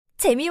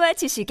재미와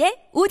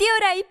지식의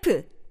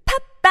오디오라이프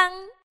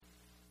팝빵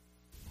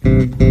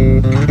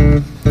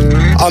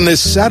On this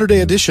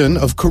Saturday edition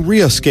of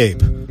Koreascape,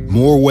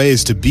 more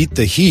ways to beat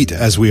the heat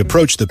as we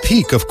approach the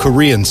peak of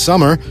Korean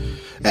summer.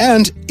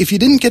 And if you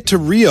didn't get to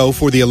Rio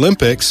for the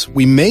Olympics,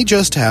 we may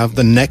just have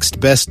the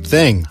next best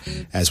thing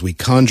as we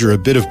conjure a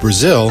bit of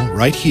Brazil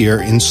right here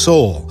in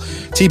Seoul.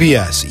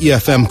 TBS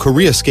EFM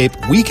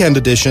Koreascape Weekend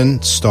Edition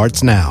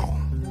starts now.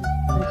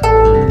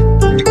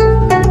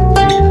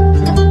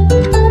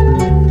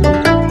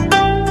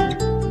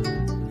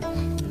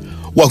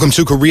 Welcome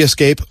to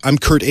Koreascape. I'm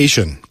Kurt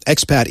Asian.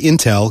 Expat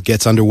Intel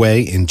gets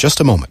underway in just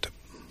a moment.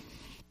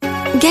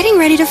 Getting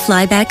ready to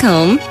fly back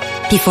home?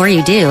 Before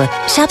you do,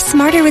 shop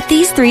smarter with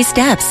these 3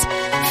 steps.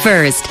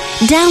 First,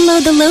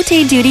 download the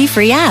Lotte Duty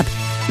Free app.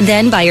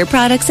 Then buy your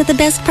products at the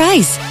best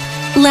price.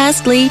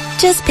 Lastly,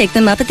 just pick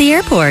them up at the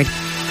airport.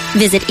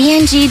 Visit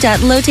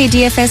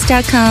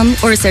eng.lottedfs.com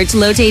or search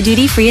Lotte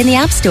Duty Free in the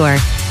App Store.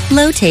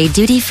 Lotte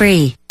Duty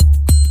Free.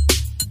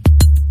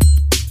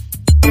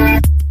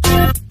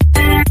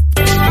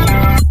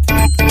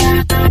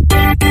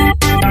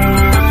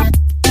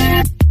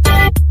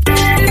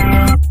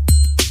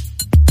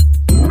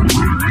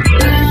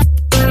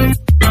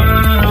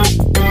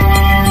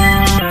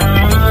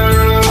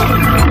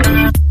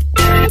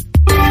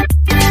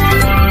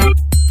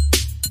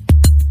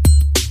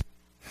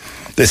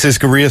 This is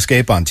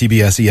Koreascape on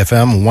TBS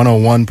EFM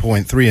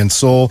 101.3 in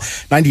Seoul,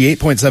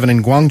 98.7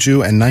 in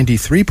Gwangju, and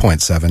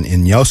 93.7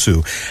 in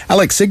Yeosu.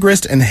 Alex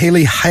Sigrist and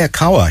Hailey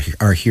Hayakawa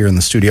are here in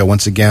the studio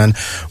once again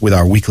with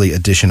our weekly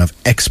edition of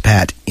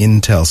Expat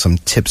Intel, some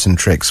tips and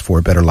tricks for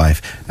a better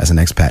life as an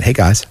expat. Hey,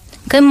 guys.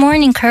 Good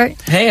morning, Kurt.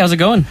 Hey, how's it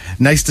going?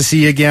 Nice to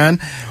see you again.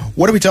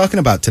 What are we talking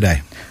about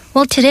today?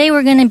 Well, today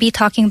we're going to be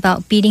talking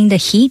about beating the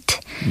heat.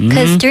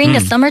 Because during the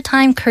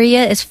summertime,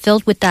 Korea is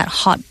filled with that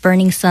hot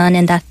burning sun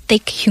and that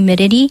thick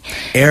humidity.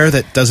 Air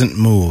that doesn't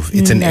move.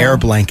 It's an air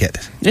blanket.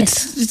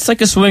 It's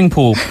like a swimming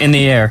pool in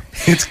the air.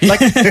 It's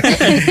like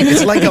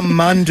a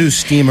mandu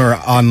steamer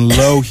on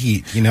low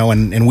heat, you know,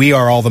 and we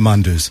are all the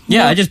mandus.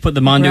 Yeah, I just put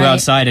the mandu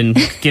outside and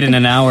get in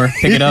an hour,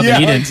 pick it up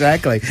and eat it.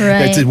 Exactly.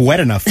 Right. It's wet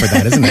enough for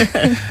that, isn't it?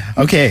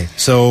 Okay,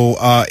 so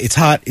it's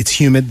hot, it's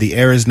humid, the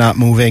air is not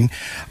moving.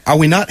 Are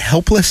we not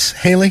helpless,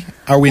 Hailey?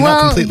 Are we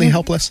not completely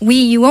helpless?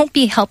 You won't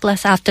be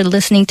helpless after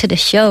listening to the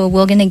show.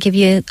 We're going to give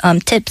you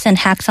tips and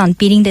hacks on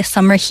beating the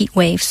summer heat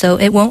wave, so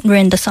it won't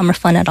ruin the summer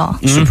fun at all.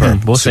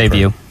 Superb. We'll save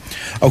you.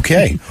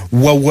 Okay.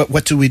 Well,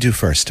 what do we do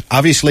first?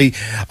 Obviously,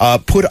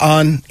 put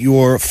on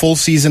your full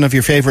season of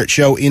your favorite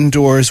show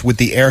indoors with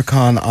the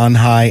aircon on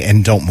high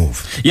and don't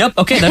move. Yep.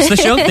 Okay, that's the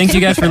show. Thank you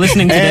guys for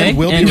listening today. And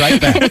we'll be right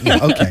back.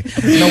 Yeah, okay.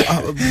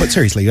 No, but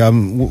seriously,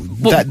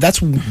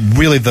 that's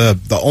really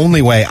the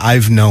only way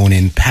I've known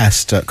in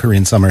past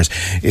Korean summers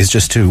is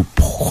just to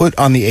put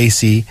on the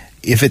AC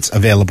if it's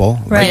available.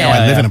 Right now,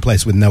 I live in a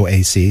place with no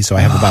AC, so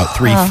I have about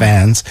 3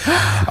 fans.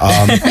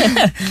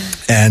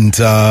 And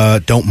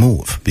don't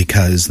move,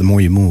 because the more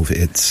you move,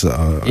 it's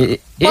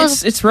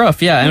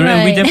rough, yeah. And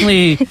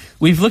Right.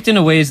 we've looked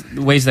into ways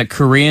that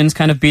Koreans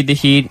kind of beat the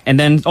heat, and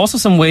then also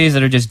some ways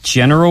that are just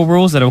general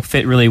rules that'll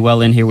fit really well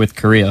in here with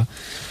Korea.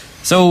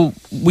 So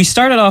we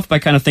started off by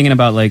kind of thinking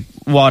about like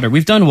water.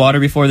 We've done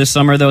water before this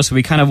summer, though, so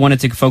we kind of wanted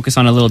to focus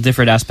on a little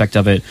different aspect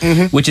of it,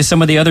 which is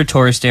some of the other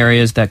tourist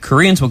areas that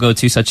Koreans will go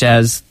to, such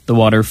as the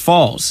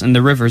waterfalls and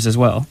the rivers as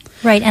well.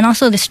 Right, and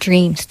also the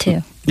streams,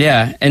 too.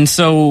 Yeah, and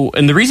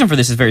the reason for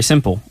this is very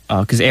simple,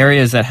 because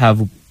areas that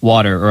have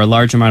water or a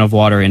large amount of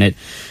water in it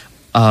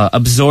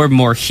absorb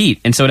more heat,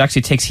 and so it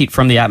actually takes heat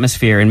from the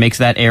atmosphere and makes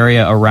that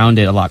area around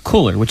it a lot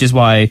cooler, which is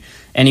why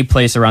any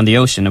place around the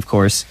ocean, of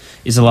course,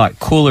 is a lot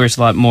cooler, it's a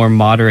lot more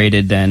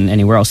moderated than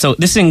anywhere else. So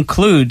this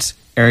includes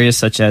areas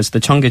such as the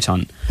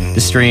Cheonggyecheon,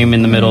 the stream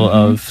in the middle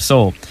of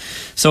Seoul.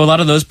 So a lot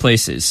of those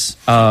places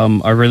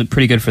are really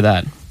pretty good for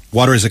that.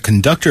 Water is a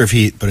conductor of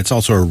heat, but it's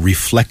also a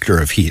reflector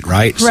of heat,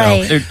 right?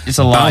 Right. So It's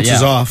a lot, bounces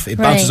yeah. off. It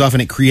bounces Right. off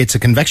and it creates a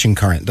convection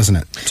current, doesn't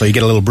it? So you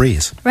get a little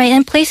breeze. Right,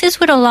 and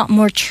places with a lot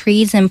more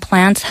trees and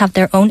plants have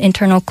their own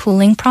internal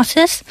cooling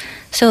process,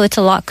 so it's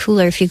a lot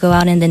cooler if you go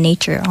out in the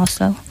nature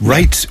also.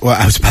 Right. Well,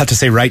 I was about to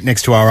say right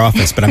next to our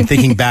office, but I'm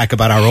thinking back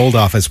about our old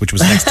office, which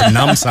was next to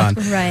Namsan.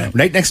 Right.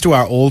 Right next to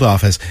our old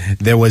office,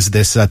 there was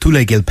this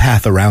Tulegil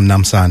path around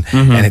Namsan,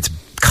 and it's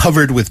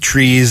covered with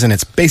trees, and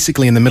it's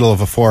basically in the middle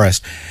of a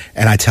forest.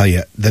 And I tell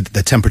you,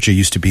 the temperature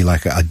used to be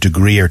like a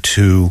degree or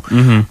two,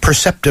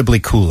 perceptibly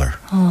cooler.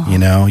 You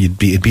know, it'd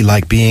be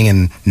like being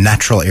in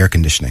natural air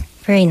conditioning.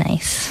 Very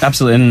nice.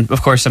 Absolutely. And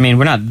of course, I mean,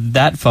 we're not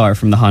that far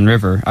from the Han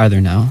River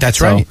either now. That's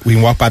right. We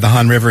can walk by the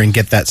Han River and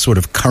get that sort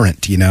of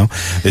current, you know.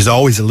 There's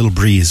always a little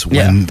breeze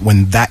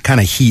when that kind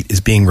of heat is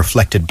being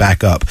reflected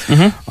back up.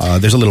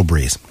 There's a little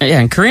breeze.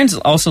 Yeah, and Koreans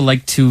also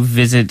like to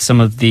visit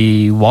some of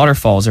the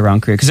waterfalls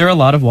around Korea because there are a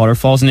lot of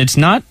waterfalls, and it's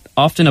not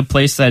often a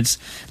place that's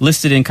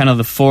listed in kind of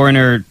the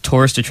foreigner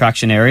tourist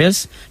attraction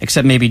areas,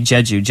 except maybe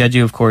Jeju.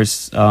 Jeju, of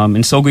course,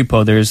 in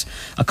Sogwipo, there's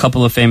a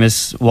couple of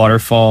famous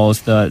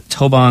waterfalls, the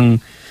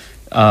Tobang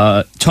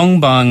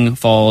Cheongbang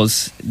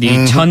Falls, the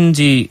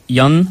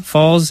Cheonji-yeon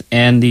Falls,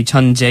 and the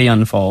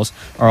Cheonjaeyeon Falls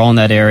are all in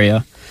that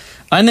area.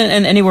 And then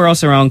and anywhere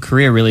else around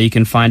Korea, really, you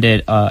can find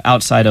it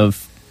outside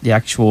of the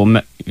actual,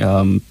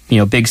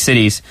 big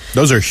cities.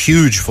 Those are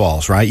huge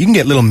falls, right? You can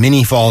get little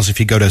mini falls if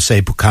you go to,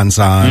 say,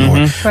 Bukhansan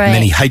or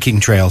many hiking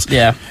trails.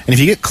 Yeah. And if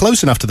you get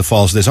close enough to the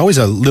falls, there's always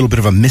a little bit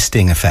of a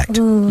misting effect.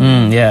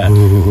 Yeah.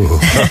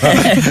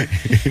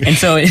 And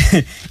so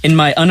in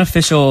my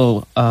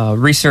unofficial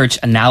research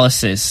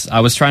analysis,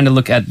 I was trying to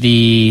look at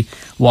the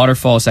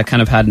waterfalls that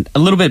kind of had a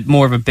little bit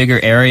more of a bigger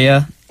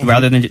area.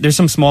 Rather than there's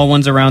some small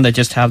ones around that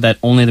just have that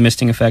only the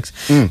misting effects.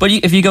 But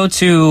if you go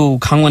to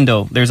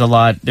Gangwon-do, there's a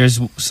lot. There's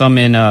some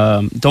in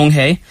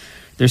Donghae.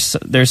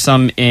 There's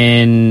some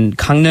in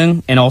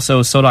Gangneung and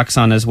also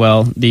Soraksan as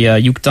well. The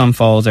Yukdam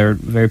Falls are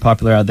very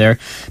popular out there.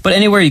 But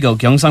anywhere you go,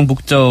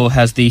 Gyeongsangbuk-do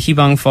has the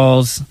Hibang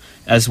Falls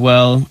as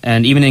well,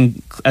 and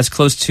even as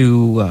close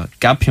to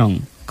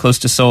Gapyeong, close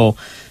to Seoul.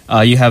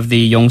 You have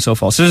the Yongso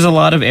Falls. So there's a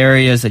lot of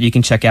areas that you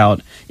can check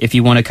out if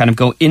you want to kind of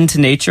go into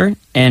nature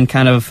and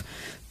kind of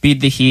beat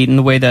the heat in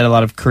the way that a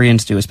lot of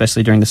Koreans do,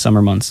 especially during the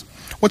summer months.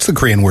 What's the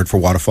Korean word for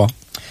waterfall?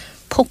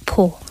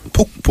 Pokpo.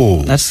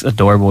 Pokpo. That's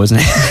adorable, isn't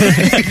it?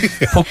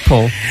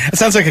 Pokpo. It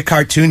sounds like a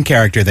cartoon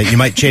character that you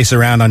might chase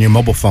around on your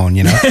mobile phone,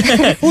 you know?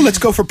 Oh, let's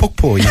go for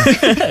Pokpo.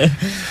 Yeah.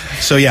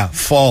 So yeah,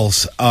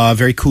 falls,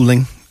 very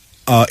cooling.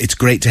 It's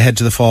great to head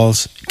to the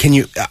falls.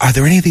 Are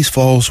there any of these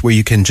falls where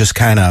you can just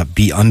kind of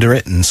be under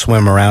it and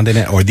swim around in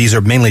it? Or these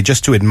are mainly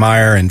just to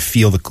admire and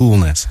feel the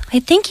coolness? I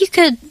think you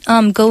could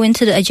go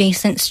into the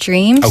adjacent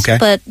streams,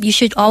 but you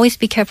should always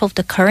be careful of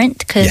the current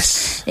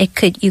because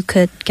you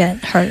could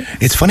get hurt.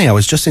 It's funny, I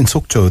was just in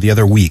Sokcho the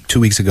other week, 2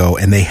 weeks ago,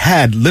 and they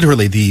had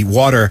literally the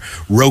water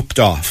roped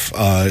off,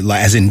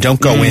 as in don't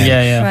go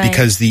in,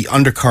 because the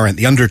undercurrent,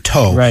 the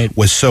undertow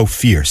was so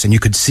fierce. And you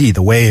could see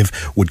the wave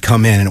would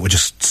come in and it would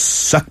just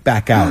suck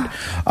back out.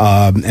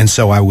 And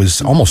so I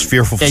was almost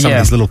fearful for some of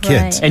these little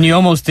kids. And you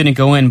almost didn't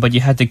go in, but you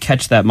had to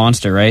catch that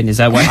monster, right? Is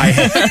that why?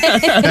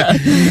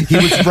 He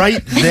was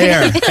right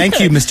there.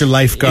 Thank you, Mr.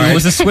 Lifeguard. It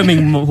was a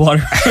swimming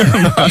water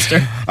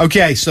monster.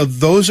 Okay, so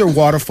those are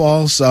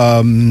waterfalls.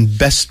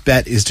 Best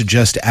bet is to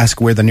just ask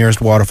where the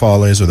nearest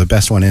waterfall is or the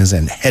best one is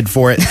and head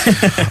for it.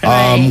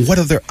 What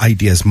other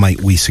ideas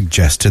might we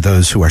suggest to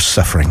those who are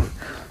suffering?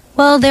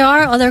 Well, there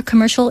are other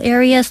commercial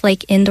areas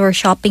like indoor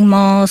shopping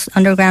malls,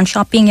 underground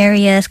shopping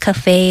areas,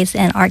 cafes,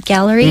 and art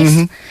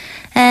galleries.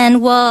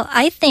 And well,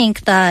 I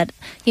think that,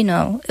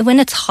 when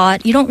it's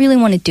hot, you don't really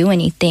want to do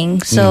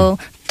anything. So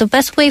the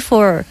best way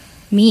for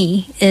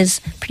me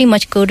is pretty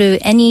much go to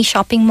any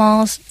shopping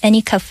malls,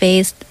 any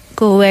cafes,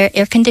 go where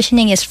air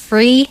conditioning is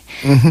free.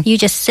 You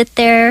just sit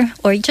there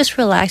or you just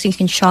relax. You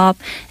can shop.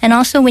 And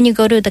also when you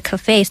go to the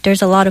cafes,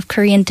 there's a lot of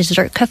Korean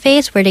dessert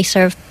cafes where they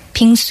serve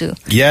bingsu.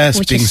 Yes,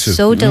 which bingsu. is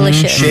so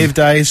delicious. Shaved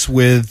ice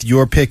with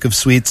your pick of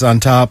sweets on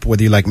top,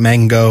 whether you like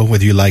mango,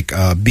 whether you like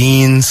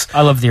beans.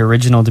 I love the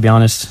original, to be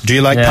honest. Do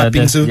you like pot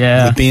bingsu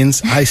with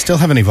beans? I still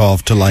haven't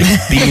evolved to like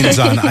beans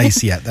on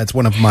ice yet. That's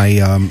one of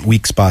my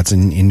weak spots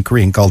in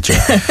Korean culture.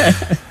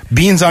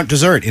 Beans aren't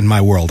dessert in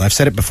my world. I've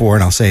said it before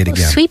and I'll say it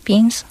again. Sweet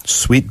beans.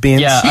 Sweet beans?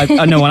 Yeah,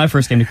 I know when I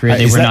first came to Korea,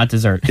 they were not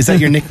dessert. Is that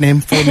your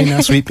nickname for me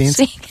now, Sweet Beans?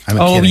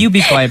 Oh, you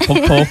be quiet,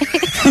 Pokpo.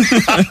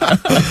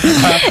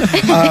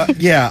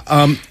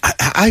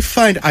 I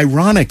find,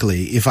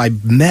 ironically, if I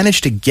manage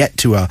to get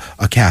to a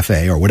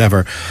cafe or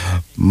whatever,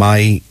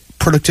 my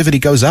productivity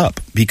goes up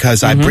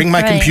because I bring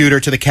my computer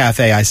to the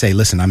cafe. I say,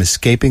 listen, I'm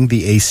escaping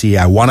the AC.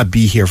 I want to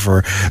be here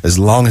for as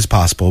long as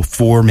possible,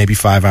 4, maybe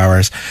 5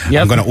 hours.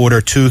 I'm going to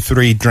order 2,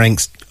 3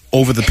 drinks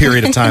over the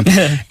period of time.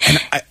 And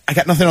I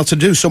got nothing else to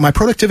do. So my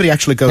productivity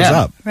actually goes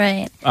up.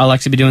 Right. I'll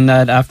actually be doing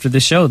that after the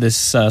show this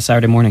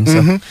Saturday morning.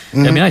 So that'd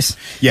be nice.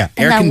 Yeah.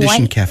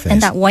 Air-conditioned cafes.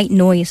 And that white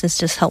noise is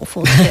just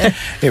helpful too.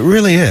 It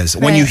really is.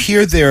 When you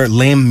hear their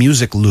lame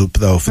music loop,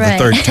 though, for the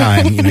third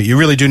time, you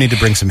really do need to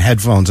bring some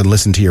headphones and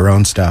listen to your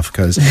own stuff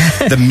because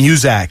the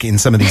music in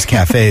some of these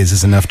cafes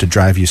is enough to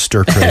drive you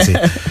stir crazy.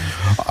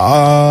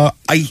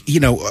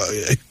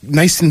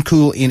 Nice and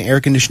cool in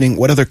air conditioning.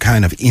 What other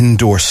kind of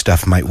indoor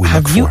stuff might we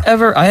look for?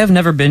 I have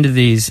never been to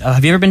these.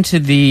 Have you ever been to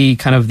the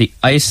kind of the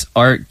ice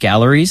art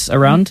galleries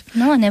around?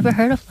 No, I never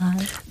heard of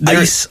that.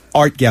 Ice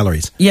art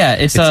galleries. Yeah,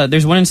 it's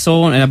there's one in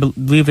Seoul and I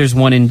believe there's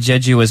one in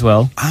Jeju as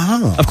well.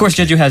 Oh. Of course,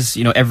 Jeju has,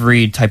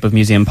 every type of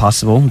museum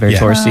possible, very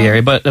touristy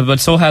area, but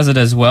Seoul has it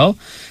as well.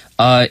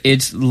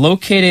 It's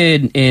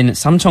located in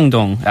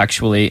Samcheongdong,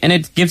 actually, and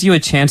it gives you a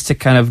chance to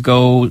kind of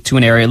go to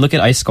an area, look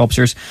at ice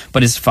sculptures,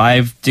 but it's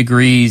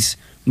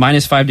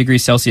minus 5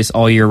 degrees Celsius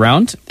all year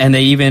round, and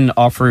they even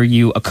offer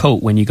you a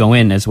coat when you go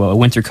in as well, a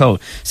winter coat,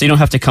 so you don't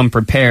have to come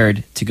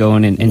prepared to go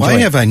in and enjoy. Why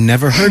have I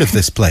never heard of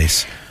this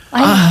place?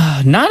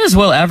 Not as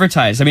well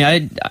advertised. I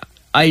mean,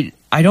 I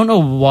don't know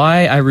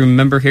why I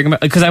remember hearing about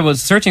it, because I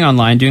was searching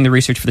online, doing the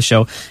research for the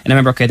show, and I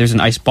remember, there's an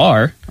ice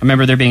bar. I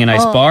remember there being an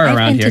ice bar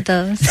around here. I've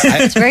been to those.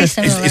 It's very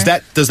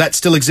similar. Does that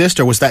still exist,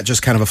 or was that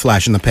just kind of a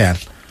flash in the pan?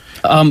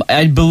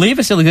 I believe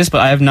it still exists,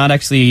 but I have not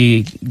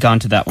actually gone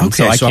to that one.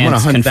 Okay, so I'm I going to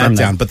can't hunt confirm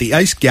that down. But the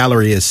ice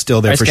gallery is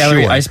still there Ice for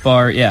gallery, sure. ice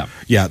bar, yeah.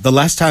 Yeah, the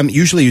last time,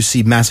 usually you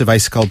see massive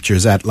ice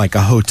sculptures at like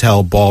a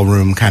hotel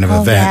ballroom kind of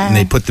event, and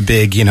they put the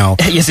big, Yeah,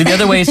 so the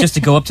other way is just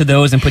to go up to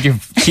those and put your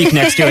cheek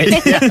next to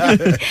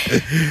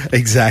it.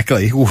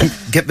 Exactly.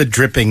 Get the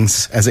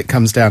drippings as it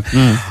comes down.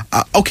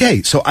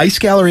 Okay, so ice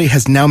gallery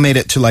has now made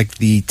it to like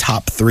the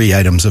top 3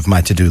 items of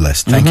my to-do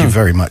list. Thank you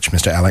very much,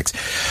 Mr. Alex.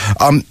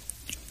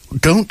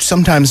 Don't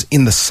sometimes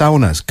in the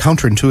saunas,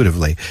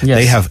 counterintuitively,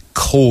 they have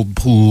cold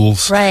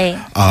pools. Right.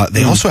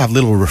 They also have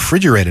little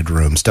refrigerated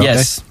rooms, don't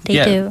they?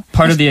 They do.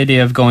 Part of the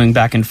idea of going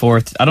back and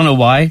forth. I don't know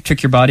why.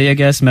 Trick your body, I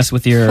guess. Mess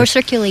with your... For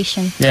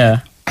circulation. Yeah.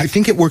 I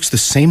think it works the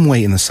same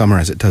way in the summer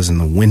as it does in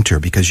the winter,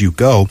 because you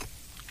go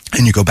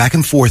back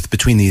and forth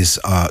between these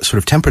sort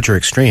of temperature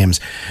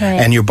extremes,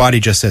 and your body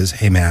just says,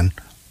 hey, man,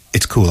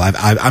 it's cool.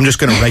 I'm just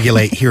going to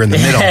regulate here in the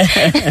middle.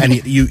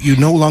 And you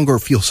no longer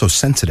feel so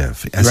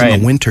sensitive. As in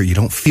the winter, you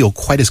don't feel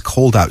quite as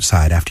cold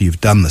outside after you've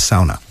done the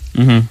sauna.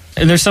 And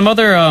there's some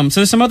other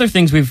there's some other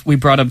things we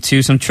brought up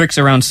too, some tricks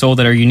around Seoul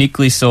that are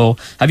uniquely Seoul.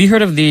 Have you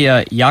heard of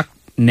the yak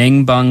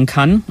nengbang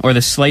kan, or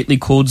the slightly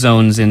cooled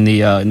zones in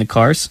the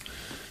cars?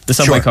 The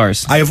subway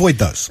cars. I avoid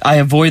those. I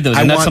avoid those,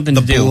 and that's something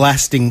to do. I want the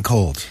blasting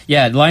cold.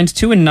 Yeah, lines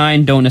 2 and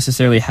 9 don't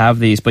necessarily have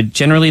these, but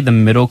generally the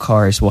middle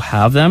cars will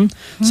have them.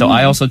 So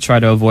I also try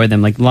to avoid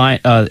them. Like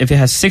if it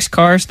has 6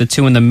 cars, the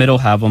 2 in the middle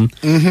have them.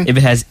 If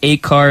it has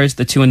 8 cars,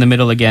 the 2 in the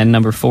middle again,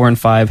 number 4 and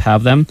 5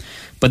 have them.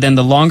 But then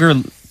the longer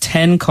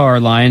 10 car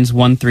lines,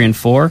 1, 3, and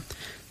 4,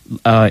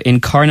 in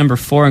car number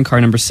 4 and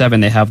car number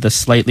 7, they have the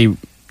slightly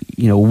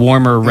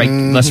warmer,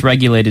 less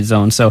regulated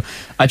zone. So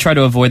I try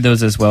to avoid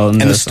those as well.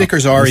 And the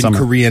stickers are in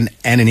Korean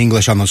and in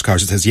English on those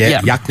cars. It says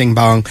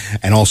yakningbang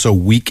and also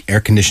weak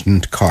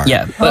air-conditioned car.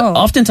 Yeah, but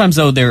oftentimes,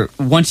 though,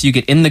 once you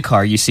get in the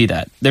car, you see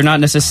that. They're not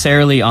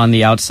necessarily on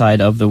the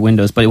outside of the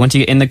windows, but once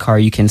you get in the car,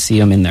 you can see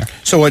them in there.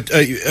 So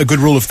a good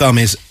rule of thumb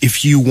is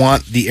if you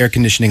want the air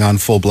conditioning on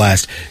full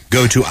blast,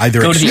 go to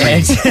either extreme. Go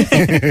to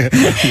the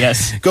edge.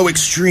 Yes. Go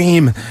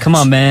extreme. Come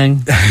on,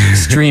 man.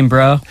 Extreme,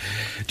 bro.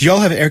 Do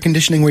y'all have air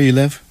conditioning where you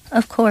live?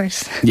 Of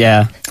course.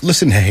 Yeah.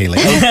 Listen to Haley.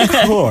 Of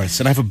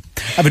course. And I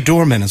have a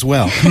doorman as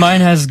well.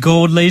 Mine has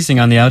gold lacing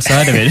on the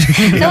outside of it.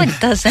 No, it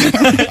doesn't.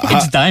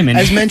 It's diamond.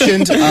 As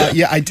mentioned,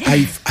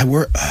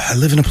 I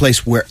live in a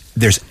place where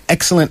there's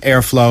excellent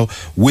airflow,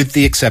 with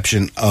the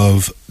exception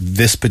of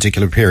this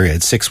particular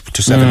period, 6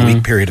 to 7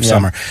 week period of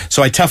summer.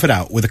 So I tough it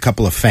out with a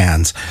couple of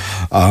fans.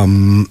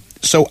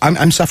 So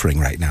I'm suffering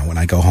right now when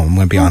I go home. I'm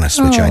going to be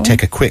honest with you. I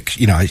take a quick,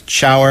 I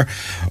shower,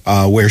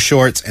 wear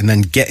shorts, and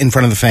then get in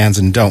front of the fans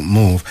and don't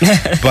move.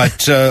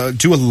 But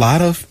do a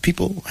lot of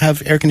people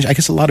have air conditioning? I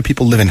guess a lot of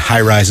people live in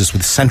high rises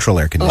with central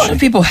air A conditioning. lot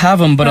of people have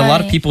them, but a lot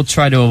of people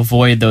try to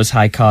avoid those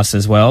high costs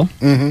as well.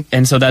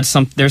 And so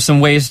there's some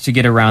ways to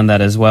get around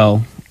that as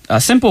well.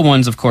 Simple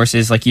ones, of course,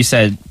 is like you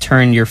said,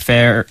 turn your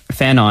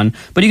fan on.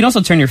 But you can also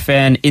turn your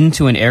fan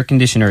into an air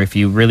conditioner if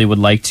you really would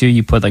like to.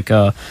 You put like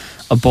a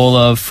bowl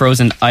of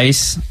frozen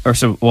ice or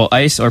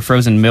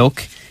frozen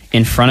milk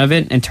in front of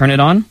it and turn it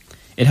on.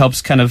 It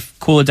helps kind of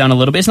cool it down a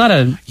little bit. It's not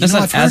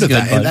I've heard of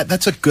that.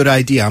 That's a good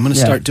idea. I'm going to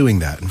start doing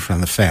that in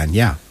front of the fan.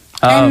 Yeah.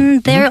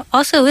 And there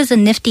also is a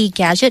nifty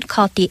gadget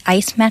called the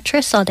ice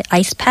mattress or the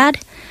ice pad.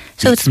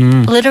 So it's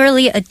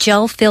literally a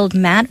gel-filled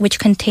mat which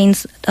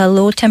contains a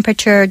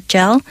low-temperature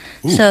gel.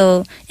 Ooh.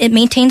 So it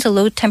maintains a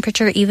low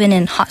temperature even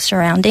in hot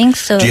surroundings.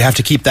 So do you have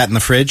to keep that in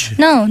the fridge?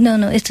 No.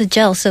 It's a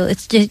gel. So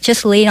it's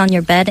just laid on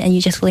your bed and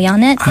you just lay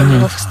on it and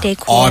it will stay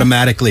cool.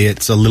 Automatically,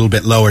 it's a little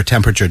bit lower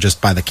temperature just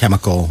by the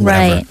chemical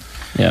whatever. Right.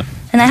 Yeah.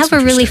 And I have a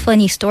really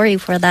funny story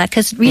for that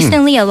because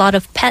recently a lot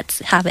of pets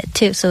have it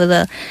too. So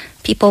the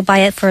people buy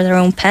it for their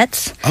own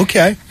pets.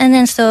 Okay. And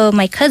then so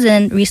my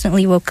cousin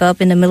recently woke up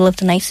in the middle of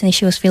the night and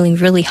she was feeling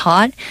really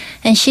hot.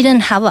 And she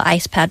didn't have an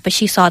ice pad, but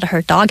she saw that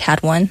her dog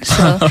had one.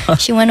 So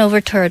she went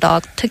over to her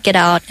dog, took it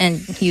out, and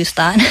used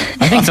that.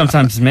 I think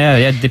sometimes,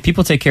 the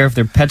people take care of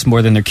their pets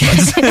more than their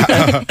kids.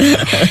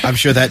 I'm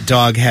sure that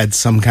dog had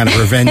some kind of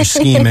revenge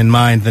scheme in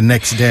mind the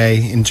next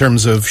day in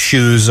terms of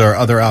shoes or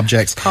other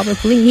objects.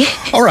 Probably.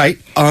 All right.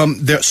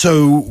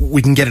 So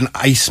we can get an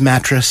ice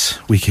mattress.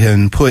 We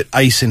can put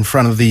ice in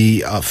front of the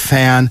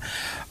fan.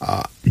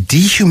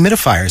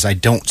 Dehumidifiers, I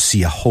don't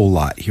see a whole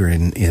lot here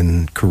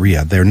in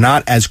Korea. They're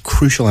not as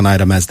crucial an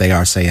item as they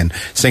are, say, in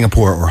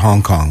Singapore or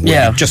Hong Kong,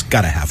 where you've just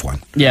got to have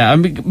one. Yeah,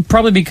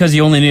 probably because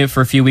you only need it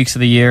for a few weeks of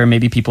the year.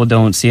 Maybe people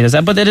don't see it as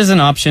that, but it is an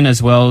option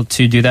as well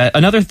to do that.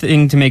 Another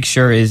thing to make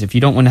sure is if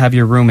you don't want to have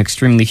your room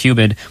extremely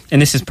humid,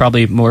 and this is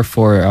probably more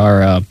for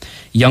our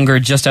younger,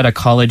 just out of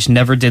college,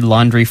 never did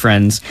laundry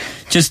friends,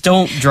 just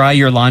don't dry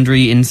your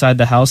laundry inside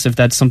the house if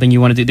that's something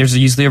you want to do. There's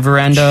usually a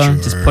veranda. Sure.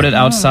 Just put it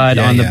outside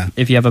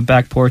if you have a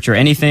back porch or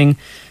anything.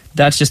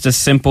 That's just a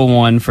simple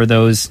one for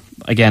those,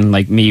 again,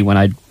 like me when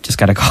I just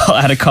got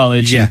out of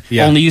college.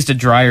 Only used a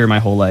dryer my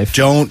whole life.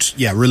 Don't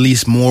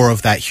release more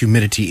of that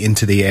humidity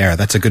into the air.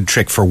 That's a good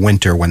trick for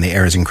winter when the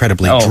air is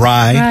incredibly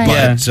dry.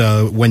 Right.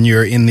 But when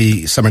you're in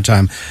the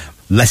summertime,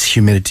 less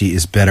humidity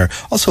is better.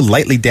 Also,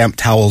 lightly damp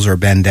towels or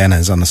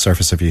bandanas on the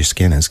surface of your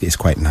skin is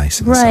quite nice.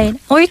 In the summer.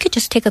 Or you could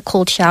just take a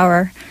cold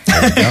shower.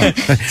 There you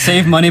go.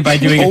 Save money by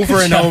doing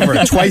over and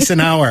over, twice an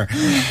hour.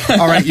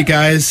 All right, you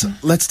guys,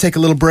 let's take a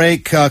little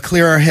break,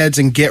 clear our heads,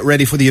 and get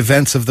ready for the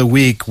events of the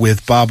week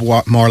with Bob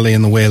Marley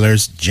and the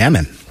Wailers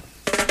jammin'.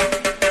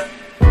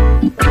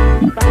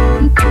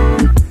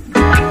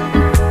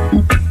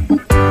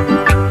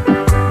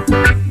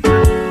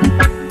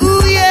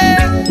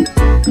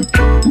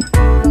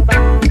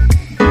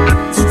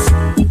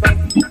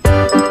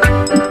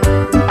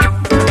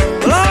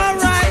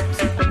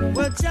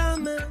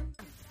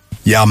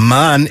 Yeah,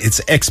 man, it's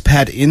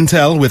Expat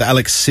Intel with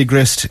Alex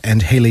Sigrist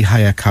and Hailey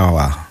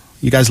Hayakawa.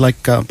 You guys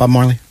like Bob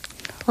Marley?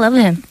 Love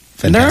him.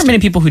 Fantastic. There aren't many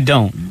people who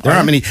don't. There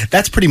aren't many.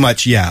 That's pretty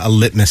much, a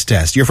litmus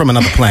test. You're from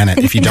another planet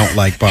if you don't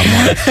like Bob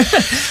Marley.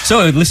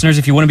 So, listeners,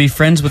 if you want to be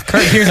friends with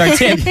Kurt, here's our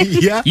tip.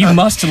 You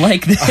must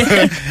like this.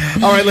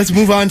 All right, let's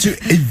move on to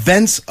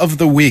events of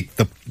the week.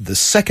 The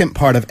second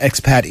part of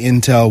Expat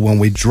Intel, when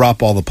we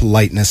drop all the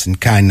politeness and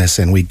kindness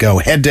and we go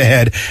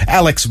head-to-head,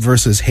 Alex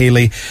versus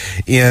Hailey,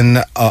 in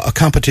a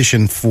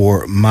competition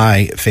for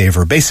my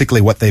favor. Basically,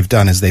 what they've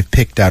done is they've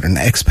picked out an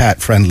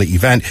expat-friendly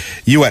event.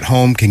 You at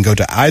home can go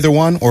to either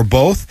one or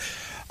both.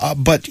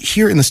 But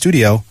here in the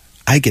studio,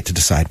 I get to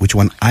decide which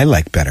one I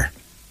like better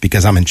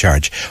because I'm in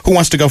charge. Who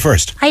wants to go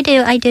first? I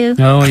do.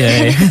 Oh,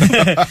 yay.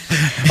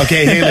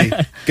 Okay, Hailey,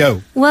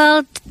 go.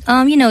 Well,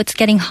 it's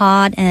getting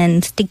hot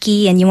and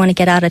sticky and you want to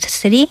get out of the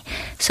city.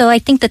 So I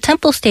think the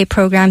temple stay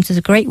programs is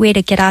a great way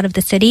to get out of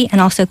the city and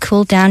also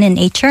cool down in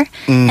nature.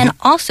 And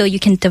also you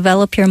can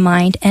develop your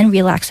mind and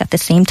relax at the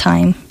same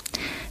time.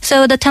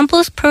 So the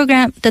temple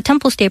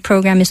stay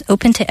program is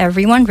open to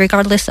everyone,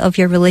 regardless of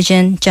your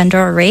religion, gender,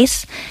 or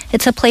race.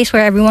 It's a place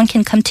where everyone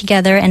can come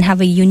together and have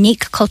a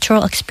unique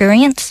cultural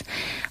experience.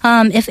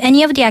 If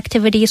any of the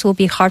activities will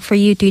be hard for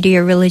you due to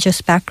your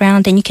religious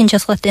background, then you can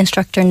just let the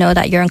instructor know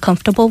that you're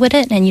uncomfortable with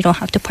it and you don't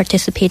have to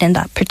participate in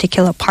that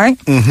particular part.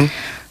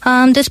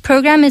 This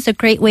program is a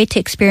great way to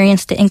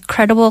experience the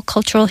incredible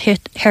cultural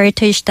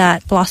heritage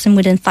that blossomed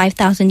within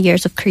 5,000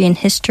 years of Korean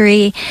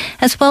history,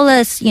 as well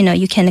as,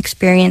 you can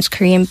experience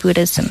Korean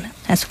Buddhism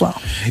as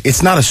well.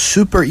 It's not a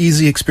super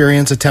easy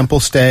experience, a temple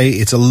stay.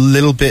 It's a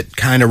little bit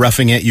kind of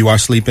roughing it. You are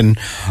sleeping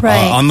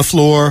on the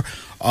floor.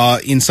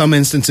 In some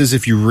instances,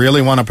 if you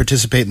really want to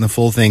participate in the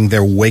full thing,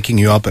 they're waking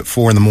you up at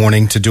 4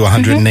 a.m. to do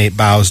 108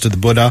 bows to the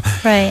Buddha.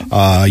 Right.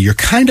 You're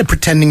kind of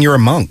pretending you're a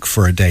monk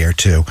for a day or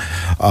two.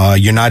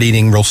 You're not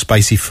eating real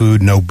spicy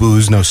food, no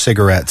booze, no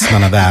cigarettes,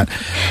 none of that.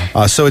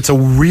 So it's a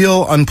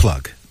real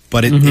unplug,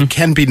 but it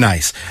can be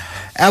nice.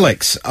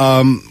 Alex,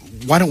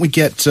 why don't we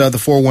get the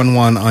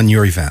 411 on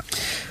your event?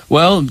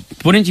 Well,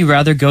 wouldn't you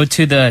rather go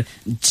to the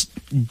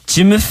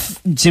Jimif?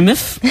 The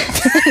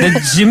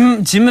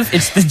Jimif,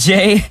 it's the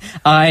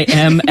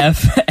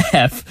JIMFF.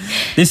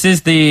 This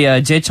is the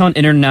Jecheon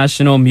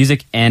International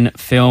Music and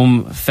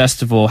Film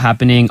Festival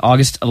happening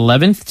August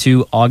 11th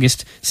to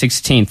August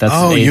 16th.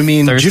 That's you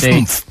mean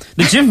Thursday. Jimf.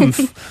 The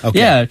Jimf. Okay.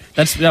 Yeah,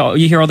 that's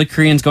you hear all the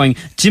Koreans going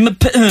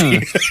Jimif.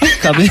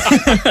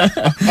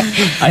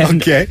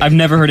 I've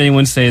never heard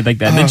anyone say it like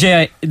that.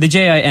 The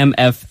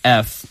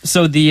JIMFF.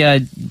 So the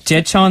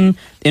Jecheon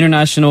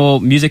International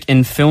Music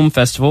and Film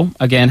Festival,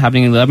 again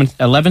happening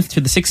 11th to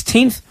the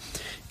 16th,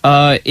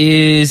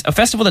 is a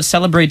festival that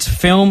celebrates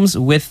films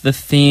with the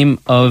theme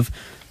of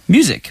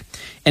music.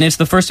 And it's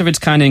the first of its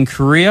kind in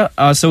Korea,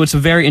 so it's a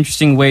very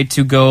interesting way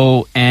to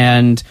go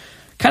and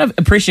kind of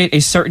appreciate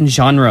a certain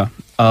genre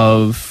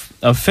of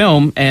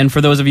film. And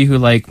for those of you who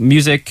like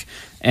music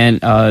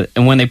and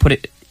when they put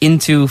it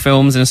into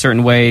films in a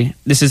certain way,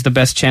 this is the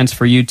best chance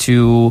for you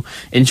to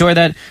enjoy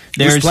that.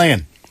 Who's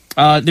playing?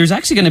 There's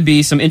actually going to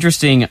be some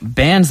interesting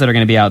bands that are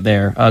going to be out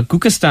there.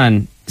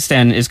 Gukastan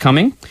is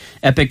coming,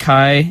 Epic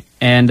High,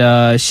 and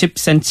Ship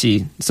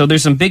Senchi. So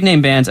there's some big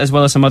name bands as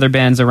well as some other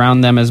bands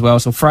around them as well.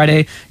 So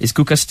Friday is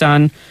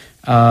Gukastan,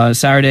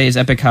 Saturday is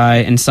Epic High,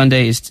 and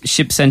Sunday is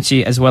Ship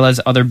Senchi, as well as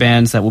other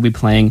bands that will be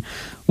playing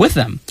with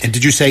them. And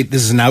did you say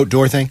this is an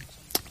outdoor thing?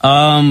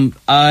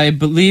 I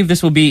believe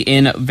this will be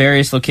in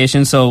various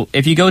locations. So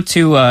if you go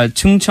to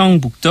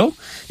Chungcheongbukdo,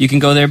 you can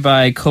go there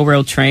by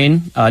Korail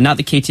train, not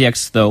the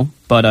KTX though,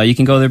 but you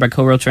can go there by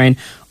Korail train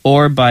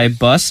or by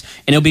bus,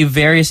 and it'll be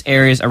various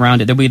areas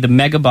around it. There'll be the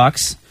Mega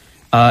Box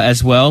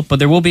as well, but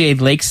there will be a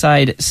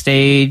lakeside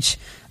stage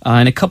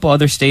and a couple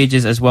other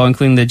stages as well,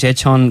 including the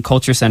Jecheon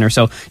Culture Center.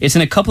 So it's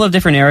in a couple of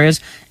different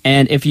areas,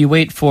 and if you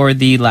wait for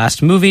the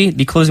last movie,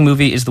 the closing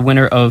movie is the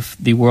winner of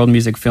the World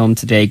Music Film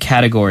Today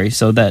category.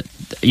 So that,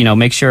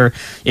 make sure,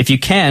 if you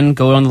can,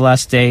 go on the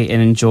last day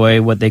and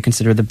enjoy what they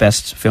consider the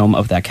best film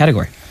of that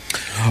category.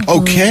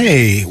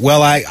 Okay.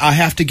 Well, I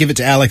have to give it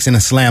to Alex in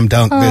a slam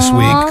dunk this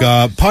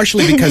week,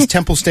 partially because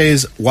Temple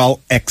Stays, while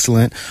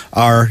excellent,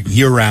 are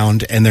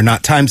year-round and they're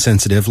not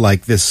time-sensitive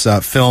like this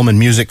film and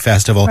music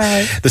festival.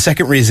 Right. The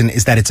second reason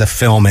is that it's a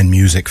film and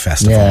music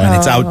festival, and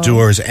it's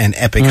outdoors and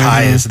epic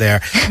high is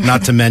there,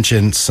 not to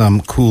mention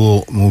some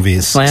cool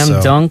movies.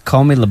 Slam dunk,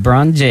 call me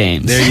LeBron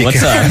James. There you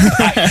What's go. up?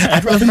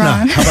 I'd rather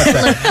not. How about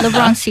that?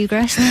 LeBron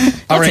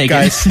Sigrist. All right, take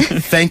guys.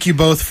 Thank you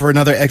both for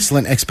another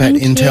excellent Expat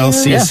Thank Intel. you.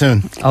 See you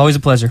soon. Always a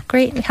pleasure.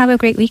 Great. Have a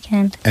great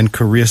weekend. And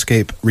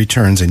CoreaScape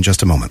returns in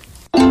just a moment.